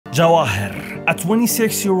Jawaher, a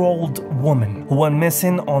 26-year-old woman who went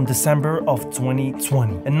missing on December of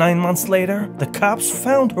 2020. And 9 months later, the cops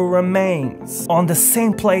found her remains on the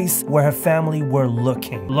same place where her family were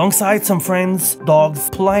looking, alongside some friends, dogs,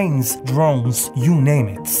 planes, drones, you name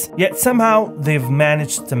it. Yet somehow they've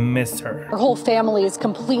managed to miss her. Her whole family is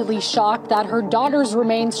completely shocked that her daughter's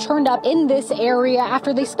remains turned up in this area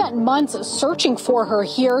after they spent months searching for her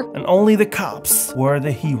here. And only the cops were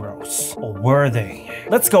the heroes. Or were they?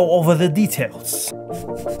 Let's go over the details.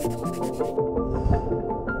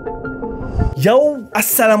 Yo,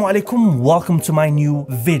 assalamu alaikum, welcome to my new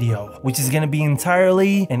video, which is gonna be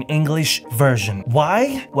entirely an English version.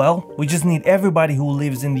 Why? Well, we just need everybody who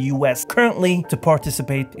lives in the US currently to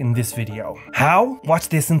participate in this video. How? Watch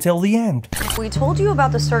this until the end. We told you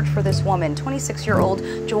about the search for this woman, 26-year-old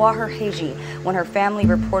jawaher heji, when her family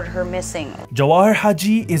reported her missing. Jawaher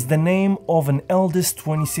Haji is the name of an eldest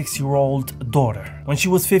 26-year-old daughter. When she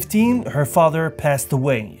was 15, her father passed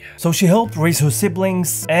away, so she helped raise her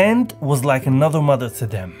siblings and was like another mother to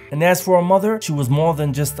them. And as for her mother, she was more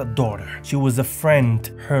than just a daughter. She was a friend,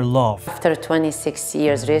 her love. After 26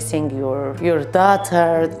 years raising your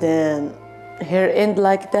daughter, then her end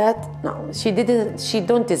like that? No, she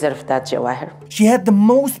don't deserve that, Jawaher. She had the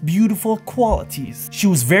most beautiful qualities. She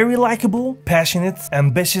was very likable, passionate,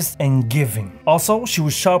 ambitious, and giving. Also, she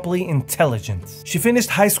was sharply intelligent. She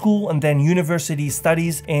finished high school and then university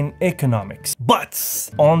studies in economics. But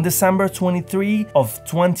on December 23 of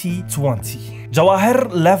 2020, Jawaher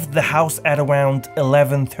left the house at around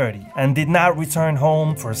 11:30 and did not return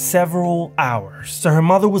home for several hours. So her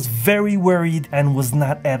mother was very worried and was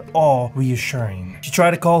not at all reassuring. She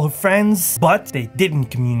tried to call her friends, but they didn't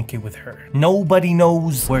communicate with her. Nobody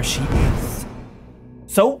knows where she is.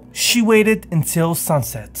 So she waited until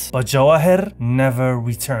sunset, but Jawaher never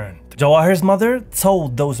returned. Jawaher's mother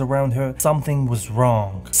told those around her something was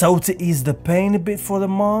wrong. So to ease the pain a bit for the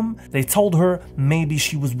mom, they told her maybe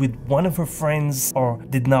she was with one of her friends or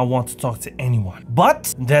did not want to talk to anyone.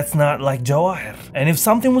 But that's not like Jawaher. And if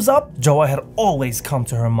something was up, Jawaher always come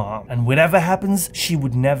to her mom. And whatever happens, she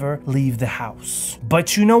would never leave the house.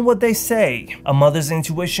 But you know what they say, a mother's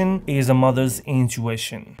intuition is a mother's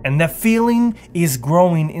intuition. And that feeling is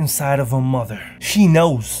growing inside of her mother. She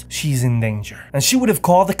knows she's in danger. And she would have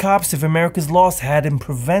called the cops if America's laws hadn't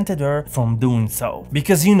prevented her from doing so.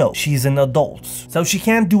 Because you know, she's an adult. So she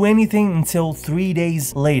can't do anything until 3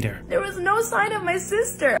 days later. There was no sign of my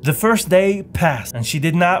sister. The first day passed and she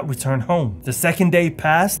did not return home. The second day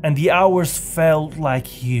passed and the hours felt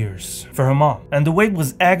like years for her mom. And the wait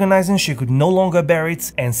was agonizing. She could no longer bear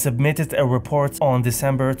it and submitted a report on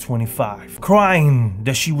December 25, crying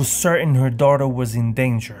that she was certain her daughter was in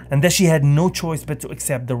danger and that she had no choice but to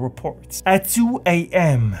accept the report. At 2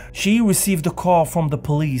 a.m., she received a call from the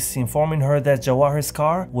police informing her that Jawaher's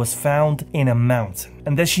car was found in a mountain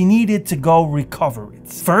and that she needed to go recover it.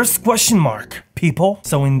 First question mark, people.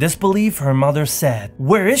 So in disbelief, her mother said,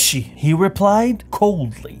 "Where is she?" He replied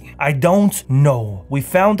coldly, "I don't know. We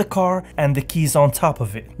found the car and the keys on top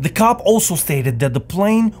of it." The cop also stated that the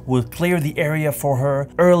plane would clear the area for her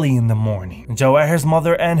early in the morning. Jawaher's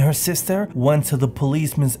mother and her sister went to the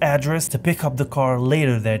policeman's address to pick up the car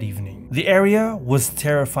later that evening. The area was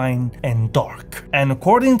terrifying and dark. And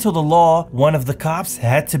according to the law, one of the cops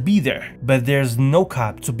had to be there, but there's no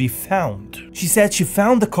cop to be found. She said she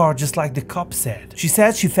found the car just like the cop said. She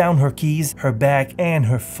said she found her keys, her bag, and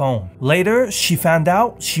her phone. Later, she found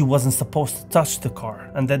out she wasn't supposed to touch the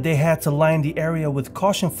car and that they had to line the area with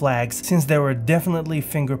caution flags since there were definitely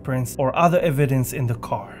fingerprints or other evidence in the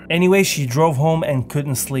car. Anyway, she drove home and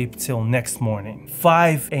couldn't sleep till next morning,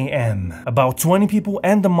 5 a.m. About 20 people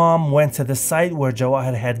and the mom went to the site where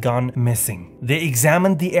Jawaher had gone missing. They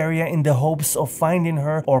examined the area in the hopes of finding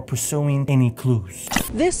her or pursuing any clues.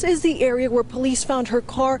 This is the area where police found her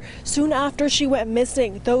car soon after she went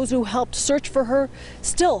missing. Those who helped search for her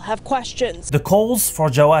still have questions. The calls for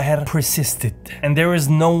Jawaher persisted and there is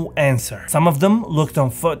no answer. Some of them looked on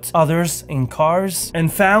foot, others in cars,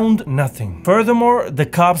 and found nothing. Furthermore, the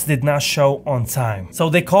cops did not show on time, so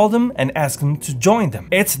they called them and asked them to join them.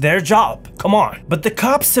 It's their job, come on. But the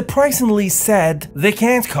cops surprisingly said they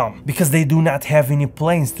can't come because they do not have any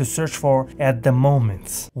planes to search for at the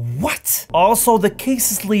moment. What? Also, the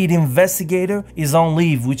case's lead investigator is on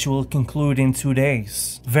leave, which will conclude in 2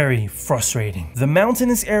 days. Very frustrating. The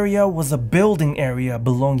mountainous area was a building area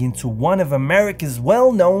belonging to one of America's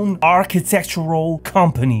well-known architectural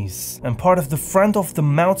companies, and part of the front of the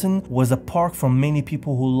mountain was a park for many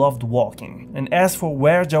people who loved walking. And as for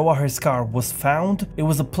where Jawaher's car was found, it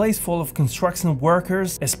was a place full of construction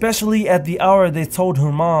workers, especially at the hour they told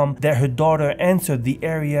her mom that her daughter daughter entered the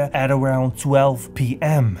area at around 12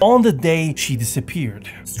 p.m. on the day she disappeared.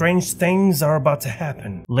 Strange things are about to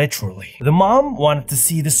happen, literally. The mom wanted to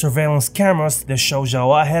see the surveillance cameras that show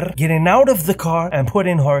Jawaher getting out of the car and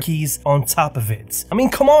putting her keys on top of it. I mean,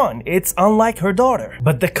 come on, it's unlike her daughter.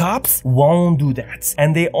 But the cops won't do that,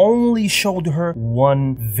 and they only showed her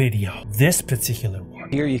one video, this particular one.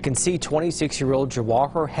 Here you can see 26-year-old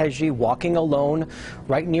Jawaher Heji walking alone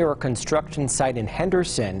right near a construction site in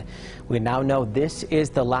Henderson. We now know this is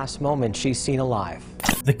the last moment she's seen alive.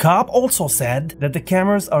 The cop also said that the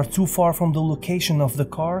cameras are too far from the location of the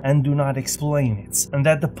car and do not explain it, and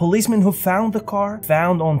that the policeman who found the car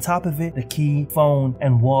found on top of it the key, phone,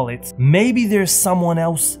 and wallet. Maybe there's someone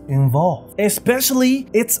else involved. Especially,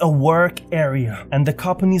 it's a work area, and the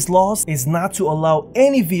company's laws is not to allow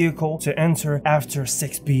any vehicle to enter after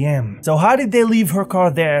 6 p.m. So how did they leave her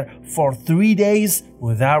car there for 3 days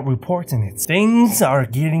without reporting it? Things are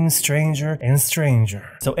getting stranger and stranger.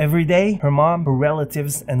 So every day, her mom, her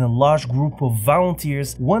relatives, and a large group of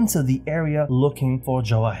volunteers went to the area looking for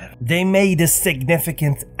Jawaher. They made a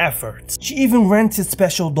significant effort. She even rented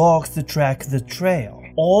special dogs to track the trail,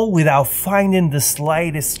 all without finding the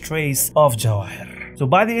slightest trace of Jawaher. So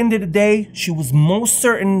by the end of the day, she was most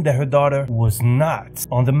certain that her daughter was not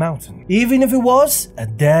on the mountain, even if it was a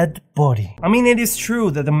dead body. I mean, it is true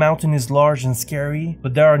that the mountain is large and scary,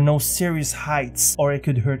 but there are no serious heights or it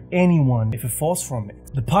could hurt anyone if it falls from it.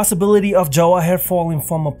 The possibility of Jawaher falling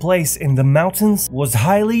from a place in the mountains was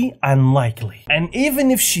highly unlikely. And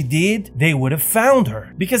even if she did, they would have found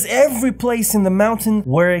her, because every place in the mountain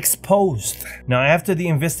were exposed. Now, after the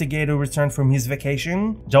investigator returned from his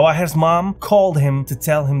vacation, Jawaher's mom called him to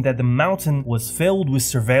tell him that the mountain was filled with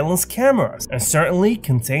surveillance cameras and certainly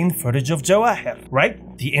contained footage of Jawaher, right?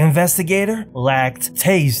 The investigator lacked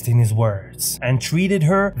taste in his words and treated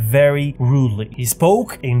her very rudely. He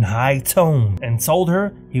spoke in high tone and told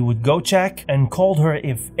her he would go check and called her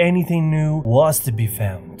if anything new was to be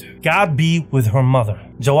found. God be with her mother.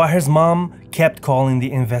 Jawaher's mom kept calling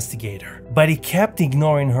the investigator, but he kept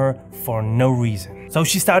ignoring her for no reason. So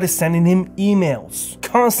she started sending him emails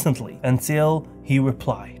constantly until he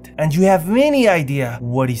replied. And you have any idea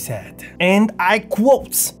what he said. And I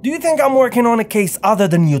quote, "Do you think I'm working on a case other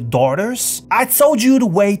than your daughter's? I told you to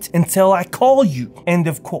wait until I call you." End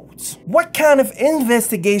of quote. What kind of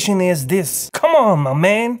investigation is this? Come on, my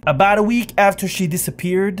man. About a week after she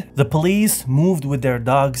disappeared, the police moved with their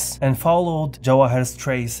dogs and followed Jawaher's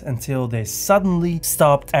trace until they suddenly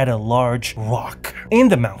stopped at a large rock in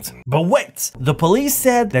the mountain. But wait, the police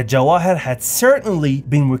said that Jawaher had certainly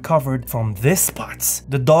been recovered from this spot.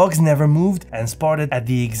 The dogs never moved and spotted at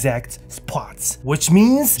the exact spots, which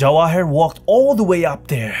means Jawaher walked all the way up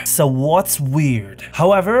there. So what's weird?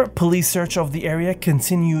 However, police search of the area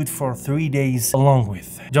continued for 3 days along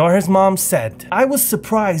with. Jawaher's mom said, "I was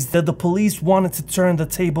surprised that the police wanted to turn the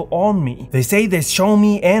table on me. They say they show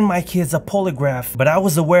me and my kids a polygraph, but I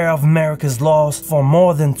was aware of America's laws for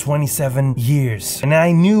more than 27 years, and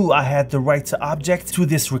I knew I had the right to object to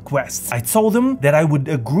this request. I told them that I would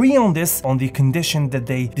agree on this on the condition that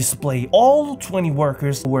they display all 20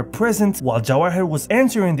 workers who were present while Jawaher was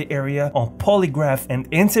entering the area on polygraph and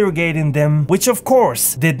interrogating them, which of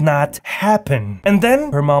course did not happen." And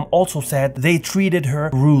then her mom also said they treated her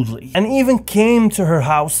rudely and even came to her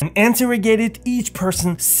house and interrogated each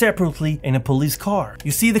person separately in a police car.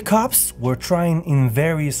 You see, the cops were trying in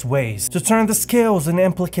various ways to turn the scales and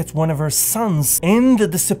implicate one of her sons in the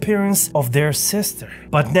disappearance of their sister.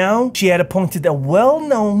 But now she had appointed a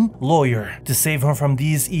well-known lawyer to save her from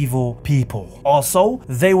these evil people. Also,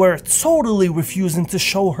 they were totally refusing to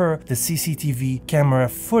show her the CCTV camera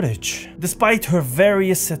footage, despite her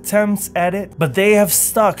various attempts at it, but they have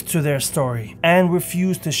stuck to their story and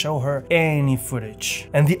refused to show her any footage.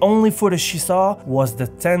 And the only footage she saw was the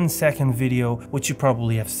 10-second video, which you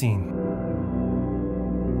probably have seen.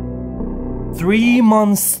 3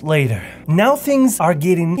 months later, now things are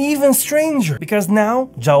getting even stranger, because now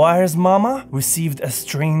Jawaher's mama received a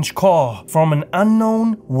strange call from an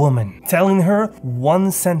unknown woman telling her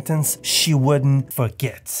one sentence she wouldn't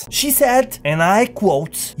forget. She said, and I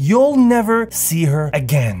quote, "You'll never see her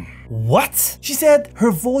again." What? She said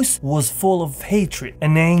her voice was full of hatred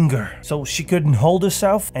and anger, so she couldn't hold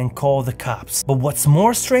herself and call the cops. But what's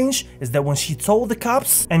more strange is that when she told the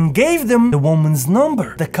cops and gave them the woman's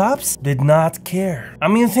number, the cops did not care. I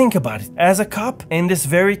mean, think about it. As a cop, in this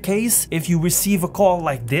very case, if you receive a call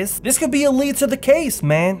like this could be a lead to the case,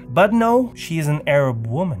 man. But no, she is an Arab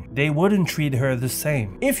woman. They wouldn't treat her the same,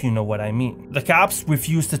 if you know what I mean. The cops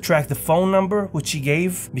refused to track the phone number which she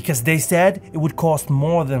gave because they said it would cost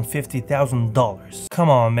more than $50 $250,000. Come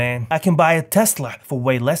on, man. I can buy a Tesla for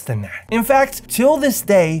way less than that. In fact, till this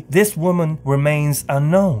day, this woman remains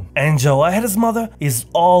unknown. And Jawaher's mother is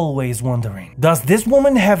always wondering, does this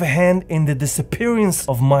woman have a hand in the disappearance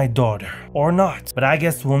of my daughter or not? But I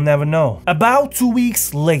guess we'll never know. About 2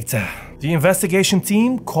 weeks later, the investigation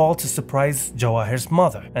team called to surprise Jawaher's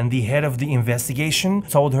mother, and the head of the investigation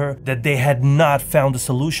told her that they had not found a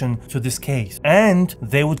solution to this case and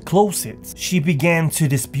they would close it. She began to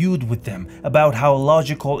dispute with them about how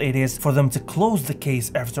logical it is for them to close the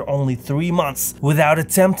case after only 3 months without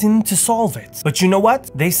attempting to solve it. But you know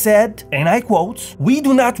what? They said, and I quote, "We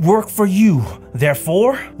do not work for you.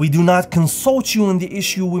 Therefore, we do not consult you on the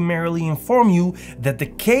issue. We merely inform you that the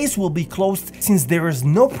case will be closed since there is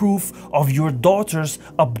no proof of your daughter's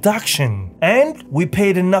abduction. And we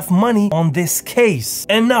paid enough money on this case.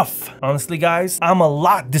 Enough." Honestly, guys, I'm a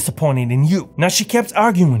lot disappointed in you. Now, she kept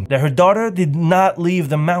arguing that her daughter did not leave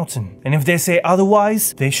the mountain. And if they say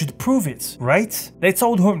otherwise, they should prove it, right? They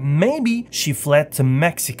told her maybe she fled to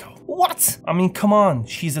Mexico. What? I mean, come on,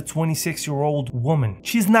 she's a 26-year-old woman.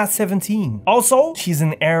 She's not 17. Also, she's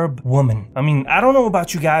an Arab woman. I mean, I don't know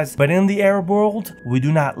about you guys, but in the Arab world, we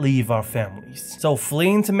do not leave our families. So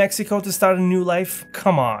fleeing to Mexico to start a new life?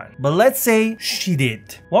 Come on. But let's say she did.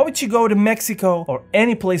 Why would she go to Mexico, or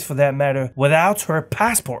any place for that matter, without her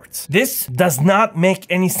passport? This does not make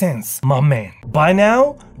any sense, my man. By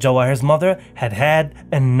now, Jawaher's mother had had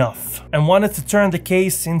enough and wanted to turn the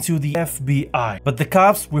case into the FBI, but the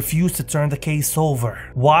cops refused to turn the case over.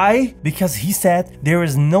 Why? Because he said there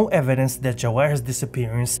is no evidence that Jawaher's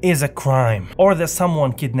disappearance is a crime or that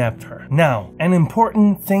someone kidnapped her. Now, an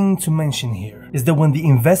important thing to mention here is that when the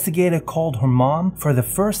investigator called her mom for the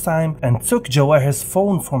first time and took Jawaher's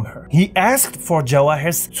phone from her, he asked for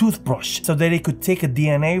Jawaher's toothbrush so that he could take a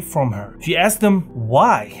DNA from her. She asked him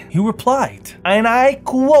why. He replied, and I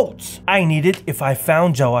quote, "I need it if I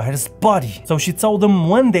found Jawaher's body." So she told him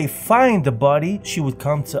when they find the body, she would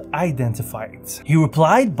come to identify it. He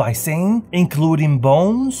replied by saying, "Including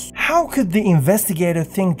bones?" How could the investigator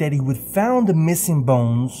think that he would found the missing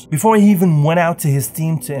bones before he even went out to his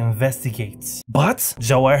team to investigate? But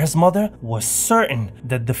Jawaher's mother was certain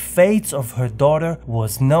that the fate of her daughter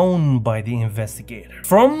was known by the investigator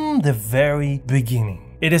from the very beginning.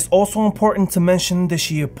 It is also important to mention that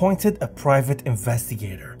she appointed a private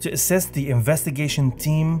investigator to assist the investigation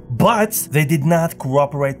team, but they did not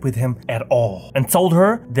cooperate with him at all and told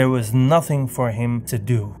her there was nothing for him to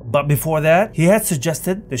do. But before that, he had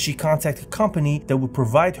suggested that she contact a company that would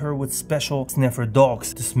provide her with special sniffer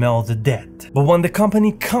dogs to smell the dead. But when the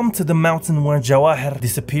company come to the mountain where Jawaher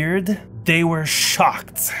disappeared, they were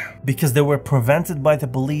shocked because they were prevented by the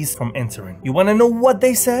police from entering. You want to know what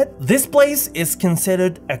they said? This place is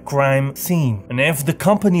considered a crime scene, and if the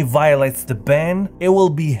company violates the ban, it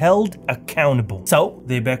will be held accountable. So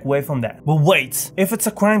they back away from that. But wait, if it's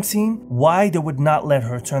a crime scene, why they would not let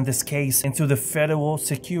her turn this case into the federal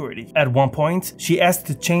security? At one point, she asked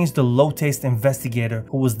to change the low-taste investigator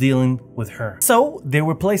who was dealing with her. So they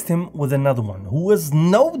replaced him with another one who was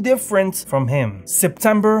no different from him.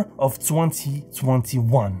 September of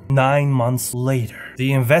 2021. 9 months later,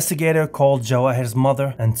 the investigator called Jawaher's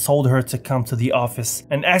mother and told her to come to the office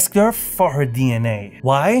and asked her for her DNA.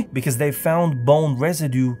 Why? Because they found bone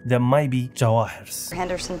residue that might be Jawaher's.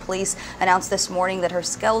 Henderson police announced this morning that her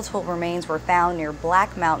skeletal remains were found near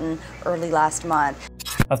Black Mountain early last month.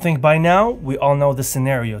 I think by now we all know the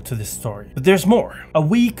scenario to this story. But there's more. A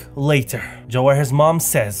week later, Jawaher's mom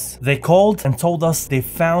says, "They called and told us they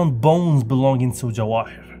found bones belonging to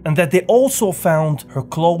Jawaher, and that they also found her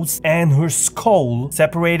clothes and her skull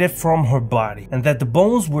separated from her body, and that the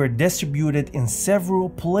bones were distributed in several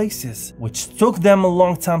places, which took them a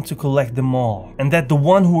long time to collect them all, and that the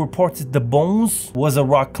one who reported the bones was a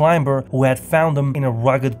rock climber who had found them in a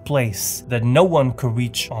rugged place that no one could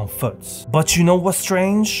reach on foot." But you know what's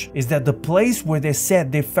strange? Is that the place where they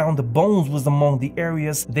said they found the bones was among the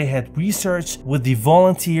areas they had researched with the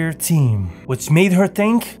volunteer team, which made her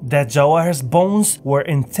think that Jawaher's bones were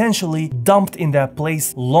intentionally dumped in that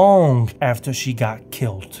place long after she got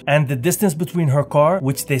killed. And the distance between her car,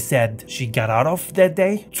 which they said she got out of that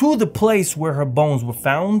day, to the place where her bones were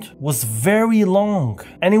found was very long,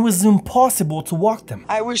 and it was impossible to walk them.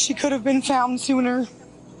 I wish she could have been found sooner.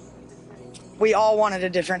 We all wanted a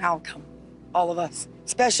different outcome, all of us.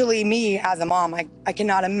 Especially me as a mom. I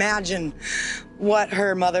cannot imagine what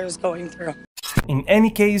her mother is going through. In any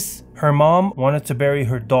case, Her mom wanted to bury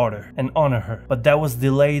her daughter and honor her, but that was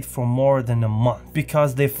delayed for more than a month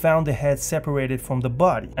because they found the head separated from the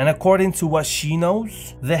body. And according to what she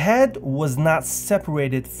knows, the head was not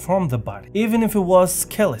separated from the body, even if it was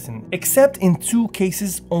skeleton, except in 2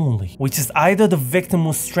 cases only, which is either the victim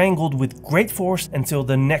was strangled with great force until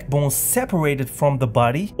the neck bone separated from the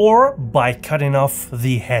body, or by cutting off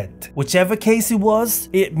the head. Whichever case it was,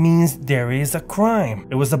 it means there is a crime.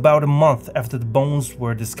 It was about a month after the bones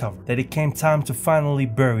were discovered that it came time to finally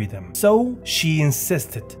bury them. So she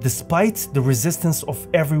insisted, despite the resistance of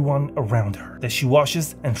everyone around her, that she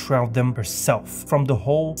washes and shroud them herself from the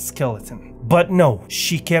whole skeleton. But no,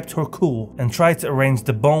 she kept her cool and tried to arrange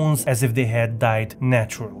the bones as if they had died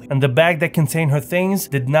naturally. And the bag that contained her things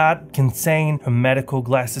did not contain her medical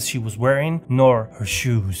glasses she was wearing, nor her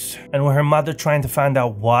shoes. And when her mother tried to find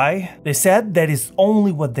out why, they said that is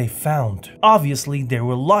only what they found. Obviously, they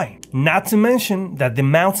were lying. Not to mention that the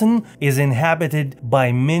mountain is inhabited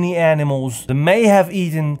by many animals that may have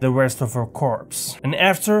eaten the rest of her corpse. And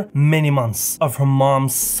after many months of her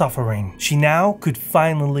mom's suffering, she now could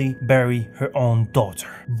finally bury her own daughter.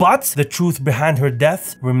 But the truth behind her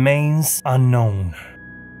death remains unknown.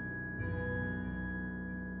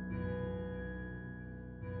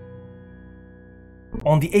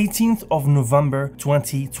 On the 18th of November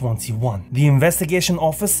 2021, the investigation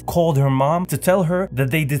office called her mom to tell her that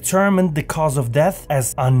they determined the cause of death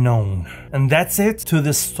as unknown. And that's it to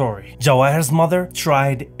this story. Jawaher's mother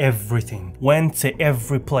tried everything, went to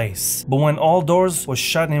every place, but when all doors were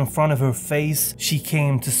shut in front of her face, she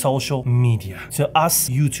came to social media, to us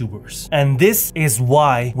YouTubers. And this is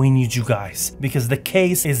why we need you guys, because the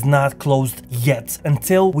case is not closed yet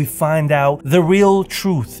until we find out the real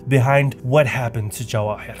truth behind what happened to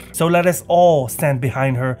Jawaher. So let us all stand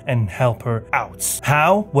behind her and help her out.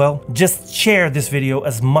 How? Well, just share this video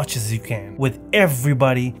as much as you can with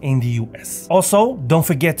everybody in the US. Also, don't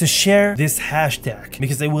forget to share this hashtag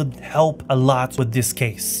because it would help a lot with this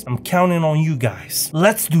case. I'm counting on you guys.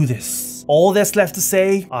 Let's do this. All that's left to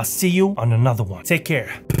say, I'll see you on another one. Take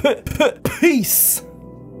care. Peace.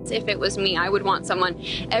 If it was me, I would want someone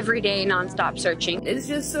every day non-stop searching. It's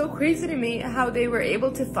just so crazy to me how they were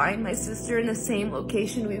able to find my sister in the same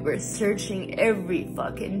location we were searching every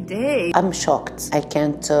fucking day. I'm shocked. I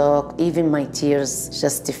can't talk. Even my tears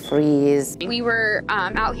just freeze. We were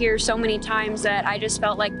out here so many times that I just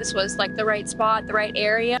felt like this was like the right spot, the right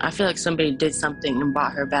area. I feel like somebody did something and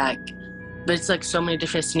brought her back. But it's like so many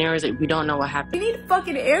different scenarios that we don't know what happened. I need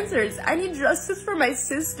fucking answers. I need justice for my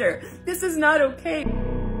sister. This is not okay.